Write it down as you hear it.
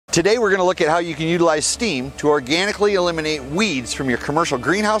Today we're going to look at how you can utilize steam to organically eliminate weeds from your commercial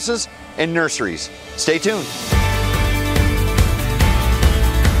greenhouses and nurseries. Stay tuned.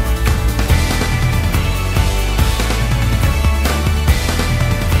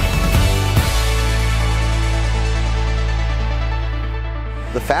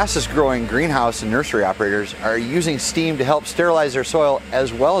 The fastest growing greenhouse and nursery operators are using steam to help sterilize their soil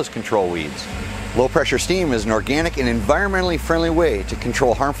as well as control weeds. Low pressure steam is an organic and environmentally friendly way to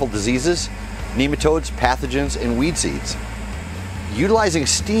control harmful diseases, nematodes, pathogens, and weed seeds. Utilizing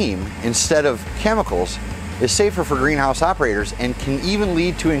steam instead of chemicals is safer for greenhouse operators and can even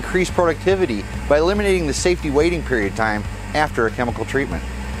lead to increased productivity by eliminating the safety waiting period time after a chemical treatment.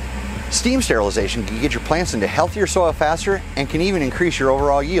 Steam sterilization can get your plants into healthier soil faster and can even increase your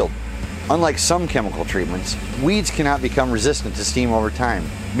overall yield. Unlike some chemical treatments, weeds cannot become resistant to steam over time,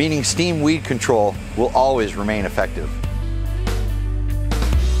 meaning steam weed control will always remain effective.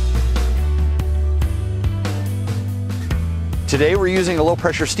 Today we're using a low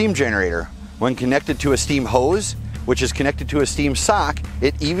pressure steam generator. When connected to a steam hose, which is connected to a steam sock,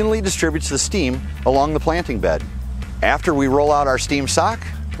 it evenly distributes the steam along the planting bed. After we roll out our steam sock,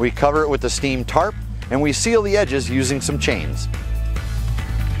 we cover it with the steam tarp and we seal the edges using some chains.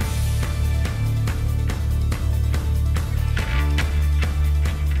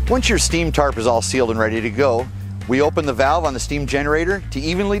 Once your steam tarp is all sealed and ready to go, we open the valve on the steam generator to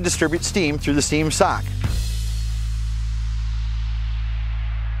evenly distribute steam through the steam sock.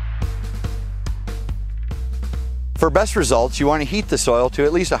 For best results, you want to heat the soil to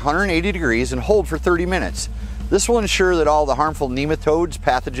at least 180 degrees and hold for 30 minutes. This will ensure that all the harmful nematodes,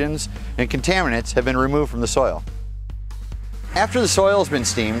 pathogens, and contaminants have been removed from the soil. After the soil has been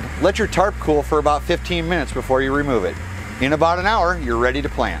steamed, let your tarp cool for about 15 minutes before you remove it. In about an hour, you're ready to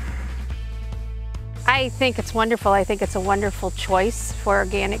plant. I think it's wonderful. I think it's a wonderful choice for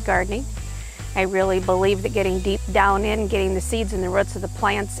organic gardening. I really believe that getting deep down in, getting the seeds and the roots of the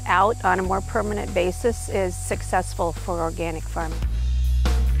plants out on a more permanent basis is successful for organic farming.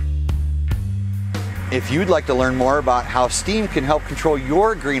 If you'd like to learn more about how steam can help control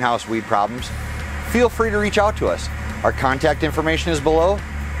your greenhouse weed problems, feel free to reach out to us. Our contact information is below.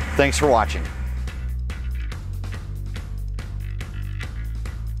 Thanks for watching.